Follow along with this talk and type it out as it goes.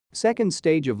Second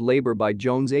stage of labor by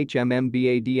Jones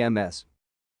HMMBADMS.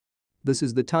 This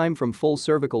is the time from full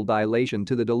cervical dilation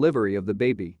to the delivery of the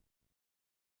baby.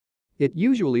 It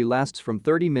usually lasts from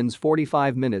 30 mins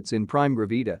 45 minutes in prime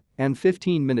gravida and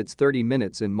 15 minutes 30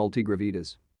 minutes in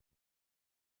multigravidas.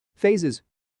 Phases.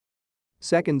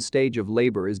 Second stage of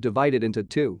labor is divided into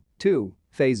two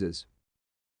phases.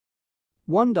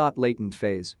 1. Latent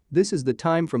phase. This is the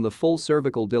time from the full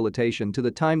cervical dilatation to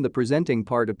the time the presenting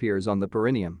part appears on the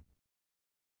perineum.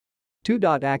 2.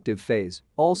 Active phase,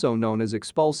 also known as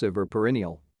expulsive or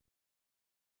perineal.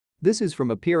 This is from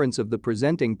appearance of the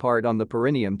presenting part on the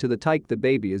perineum to the time the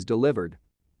baby is delivered.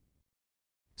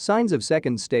 Signs of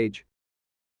second stage.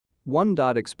 1.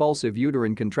 Expulsive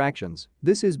uterine contractions.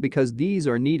 This is because these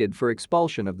are needed for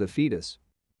expulsion of the fetus.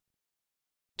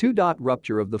 2.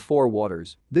 Rupture of the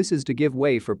forewaters. This is to give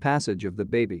way for passage of the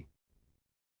baby.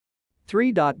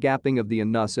 3. Gapping of the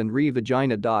anus and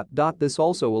vagina. This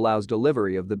also allows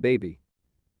delivery of the baby.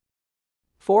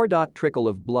 4. Trickle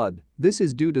of blood. This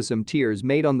is due to some tears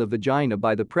made on the vagina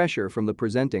by the pressure from the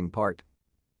presenting part.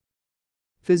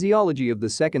 Physiology of the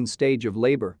second stage of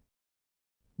labor.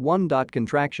 1.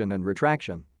 Contraction and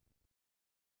retraction.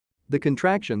 The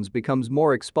contractions becomes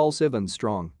more expulsive and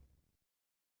strong.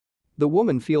 The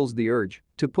woman feels the urge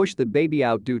to push the baby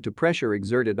out due to pressure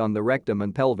exerted on the rectum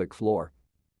and pelvic floor.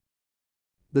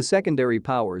 The secondary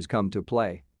powers come to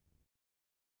play.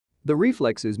 The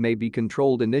reflexes may be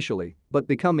controlled initially but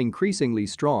become increasingly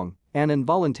strong and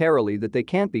involuntarily that they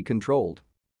can't be controlled.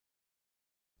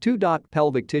 2.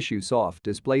 Pelvic tissue soft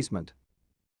displacement.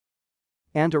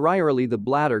 Anteriorly, the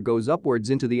bladder goes upwards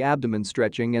into the abdomen,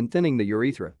 stretching and thinning the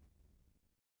urethra.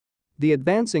 The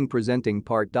advancing presenting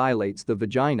part dilates the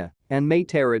vagina and may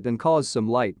tear it and cause some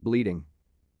light bleeding.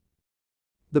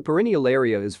 The perineal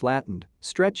area is flattened,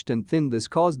 stretched and thinned. This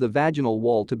causes the vaginal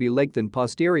wall to be lengthened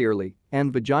posteriorly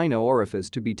and vagina orifice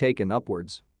to be taken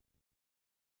upwards.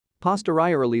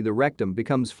 Posteriorly, the rectum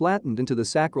becomes flattened into the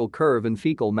sacral curve and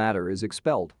fecal matter is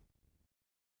expelled.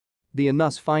 The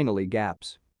anus finally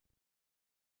gaps.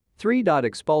 3.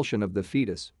 Expulsion of the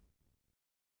fetus.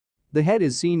 The head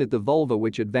is seen at the vulva,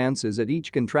 which advances at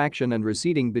each contraction and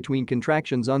receding between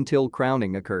contractions until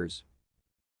crowning occurs.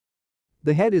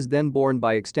 The head is then borne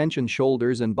by extension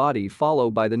shoulders and body,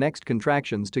 followed by the next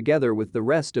contractions together with the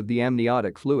rest of the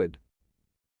amniotic fluid.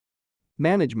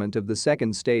 Management of the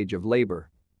second stage of labor.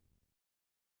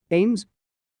 Aims.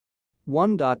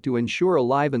 1. To ensure a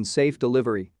live and safe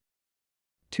delivery.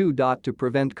 2. To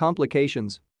prevent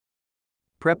complications.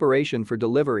 Preparation for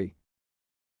delivery.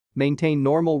 Maintain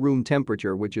normal room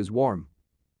temperature, which is warm.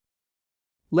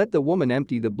 Let the woman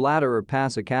empty the bladder or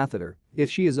pass a catheter if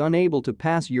she is unable to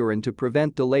pass urine to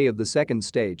prevent delay of the second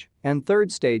stage and third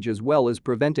stage, as well as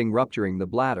preventing rupturing the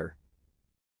bladder.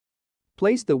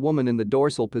 Place the woman in the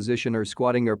dorsal position or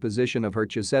squatting or position of her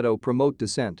chisetto promote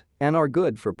descent and are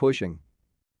good for pushing.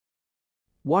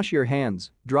 Wash your hands,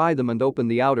 dry them and open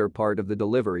the outer part of the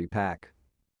delivery pack.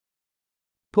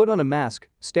 Put on a mask,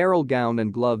 sterile gown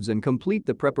and gloves and complete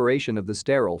the preparation of the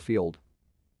sterile field.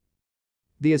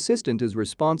 The assistant is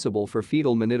responsible for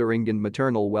fetal monitoring and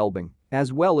maternal well-being,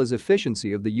 as well as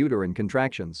efficiency of the uterine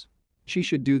contractions. She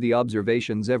should do the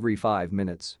observations every 5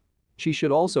 minutes. She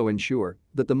should also ensure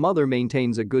that the mother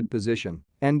maintains a good position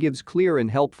and gives clear and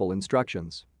helpful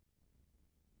instructions.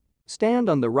 Stand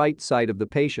on the right side of the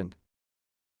patient.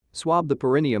 Swab the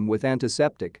perineum with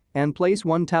antiseptic and place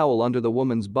one towel under the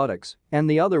woman's buttocks and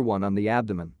the other one on the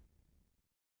abdomen.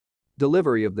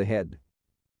 Delivery of the head.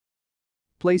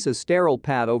 Place a sterile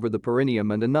pad over the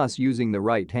perineum and anus using the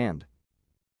right hand.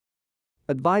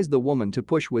 Advise the woman to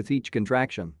push with each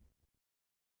contraction.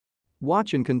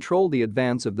 Watch and control the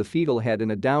advance of the fetal head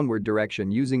in a downward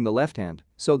direction using the left hand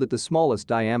so that the smallest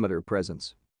diameter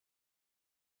presence.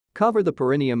 Cover the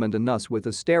perineum and anus with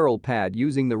a sterile pad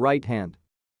using the right hand.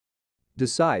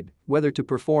 Decide whether to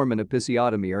perform an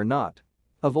episiotomy or not.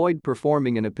 Avoid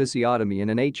performing an episiotomy in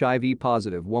an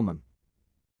HIV-positive woman.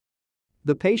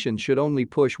 The patient should only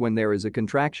push when there is a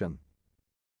contraction.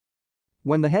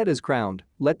 When the head is crowned,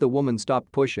 let the woman stop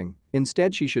pushing.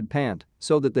 Instead, she should pant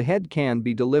so that the head can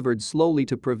be delivered slowly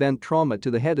to prevent trauma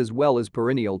to the head as well as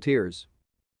perineal tears.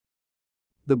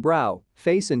 The brow,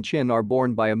 face and chin are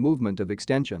borne by a movement of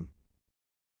extension.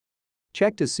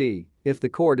 Check to see if the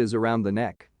cord is around the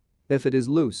neck. If it is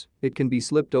loose, it can be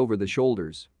slipped over the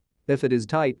shoulders. If it is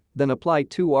tight, then apply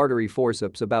 2 artery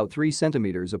forceps about 3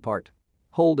 centimeters apart.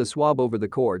 Hold a swab over the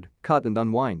cord, cut and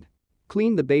unwind.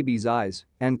 Clean the baby's eyes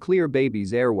and clear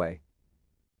baby's airway.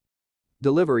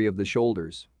 Delivery of the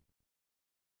shoulders.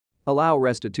 Allow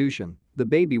restitution, the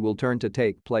baby will turn to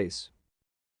take place.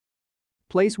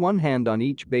 Place one hand on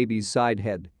each baby's side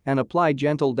head and apply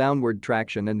gentle downward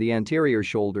traction, and the anterior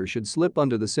shoulder should slip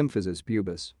under the symphysis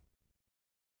pubis.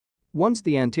 Once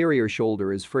the anterior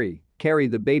shoulder is free, carry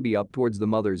the baby up towards the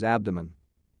mother's abdomen.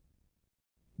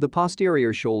 The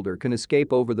posterior shoulder can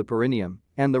escape over the perineum,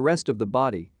 and the rest of the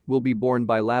body will be borne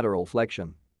by lateral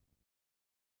flexion.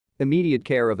 Immediate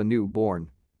care of a newborn.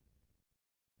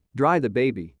 Dry the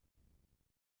baby.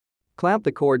 Clamp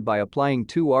the cord by applying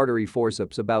 2 artery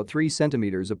forceps about 3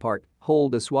 cm apart,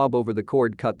 hold a swab over the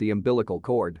cord, cut the umbilical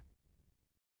cord.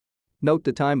 Note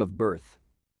the time of birth.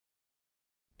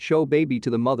 Show baby to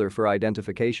the mother for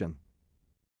identification.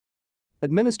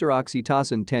 Administer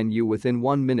oxytocin 10U within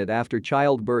 1 minute after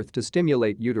childbirth to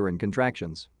stimulate uterine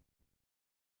contractions.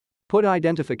 Put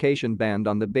identification band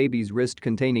on the baby's wrist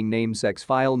containing name, sex,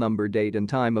 file number, date and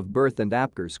time of birth and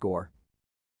Apgar score.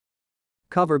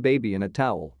 Cover baby in a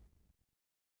towel.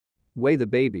 Weigh the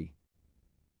baby.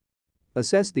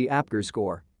 Assess the Apgar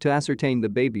score to ascertain the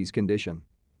baby's condition.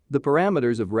 The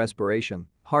parameters of respiration,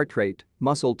 heart rate,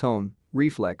 muscle tone,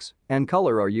 reflex, and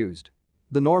color are used.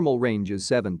 The normal range is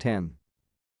 7-10.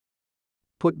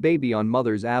 Put baby on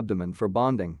mother's abdomen for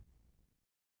bonding.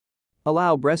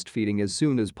 Allow breastfeeding as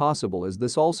soon as possible, as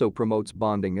this also promotes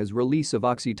bonding as release of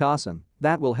oxytocin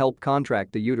that will help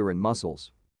contract the uterine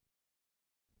muscles.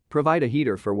 Provide a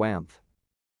heater for warmth.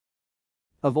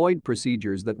 Avoid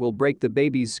procedures that will break the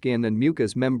baby's skin and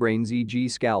mucous membranes, e.g.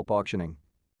 scalp auctioning.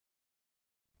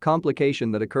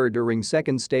 Complication that occur during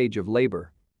second stage of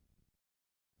labor.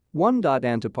 1.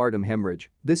 Antepartum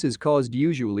hemorrhage. This is caused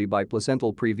usually by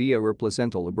placental previa or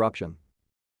placental abruption.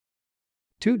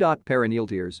 2. Perineal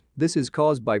tears. This is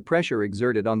caused by pressure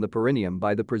exerted on the perineum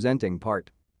by the presenting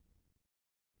part.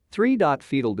 3.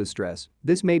 Fetal distress.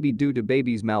 This may be due to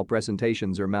baby's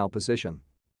malpresentations or malposition.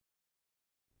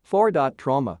 4.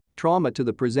 Trauma. Trauma to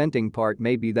the presenting part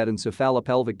may be that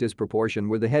encephalopelvic disproportion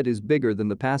where the head is bigger than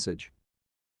the passage.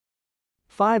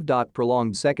 5.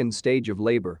 Prolonged second stage of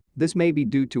labor. This may be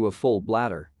due to a full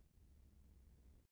bladder.